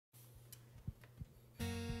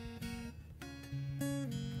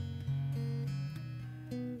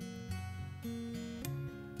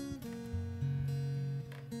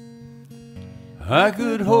I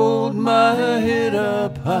could hold my head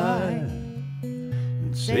up high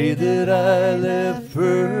and say that I left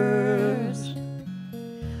first.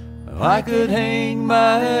 I could hang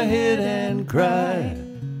my head and cry.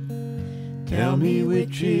 Tell me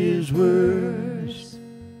which is worse.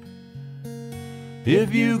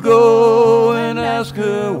 If you go and ask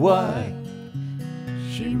her why,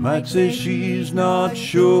 she might say she's not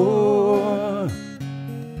sure.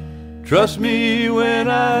 Trust me when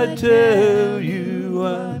I tell you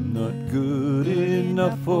I'm not good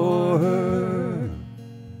enough for her.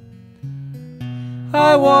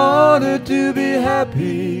 I want her to be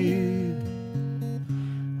happy.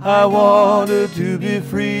 I want her to be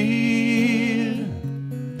free.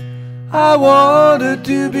 I want her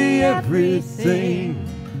to be everything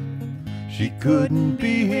she couldn't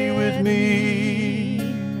be with me.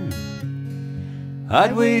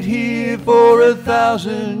 I'd wait here for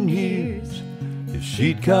 1,000 years if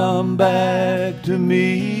she'd come back to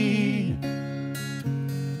me.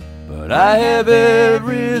 But I have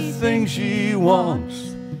everything she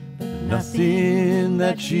wants, but nothing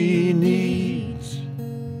that she needs.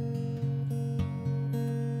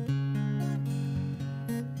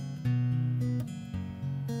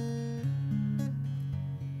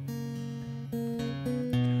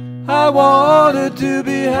 I want her to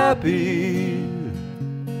be happy.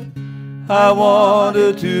 I want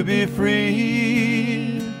her to be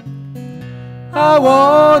free. I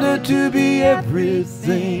want her to be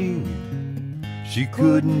everything she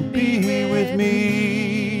couldn't be with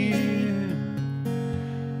me.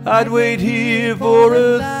 I'd wait here for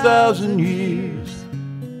 1,000 years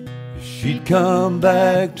if she'd come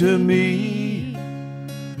back to me.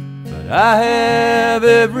 But I have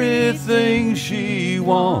everything she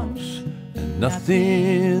wants and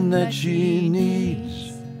nothing that she needs.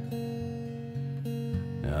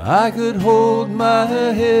 Now I could hold my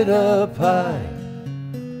head up high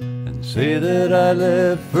and say that I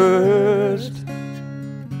left first,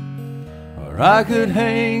 or I could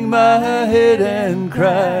hang my head and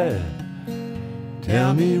cry.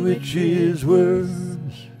 Tell me which is worse.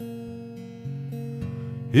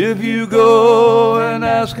 If you go and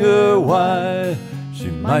ask her why, she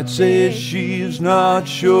might say she's not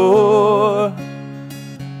sure.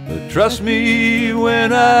 But trust me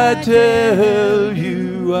when I tell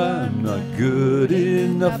you I'm not good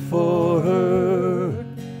enough for her.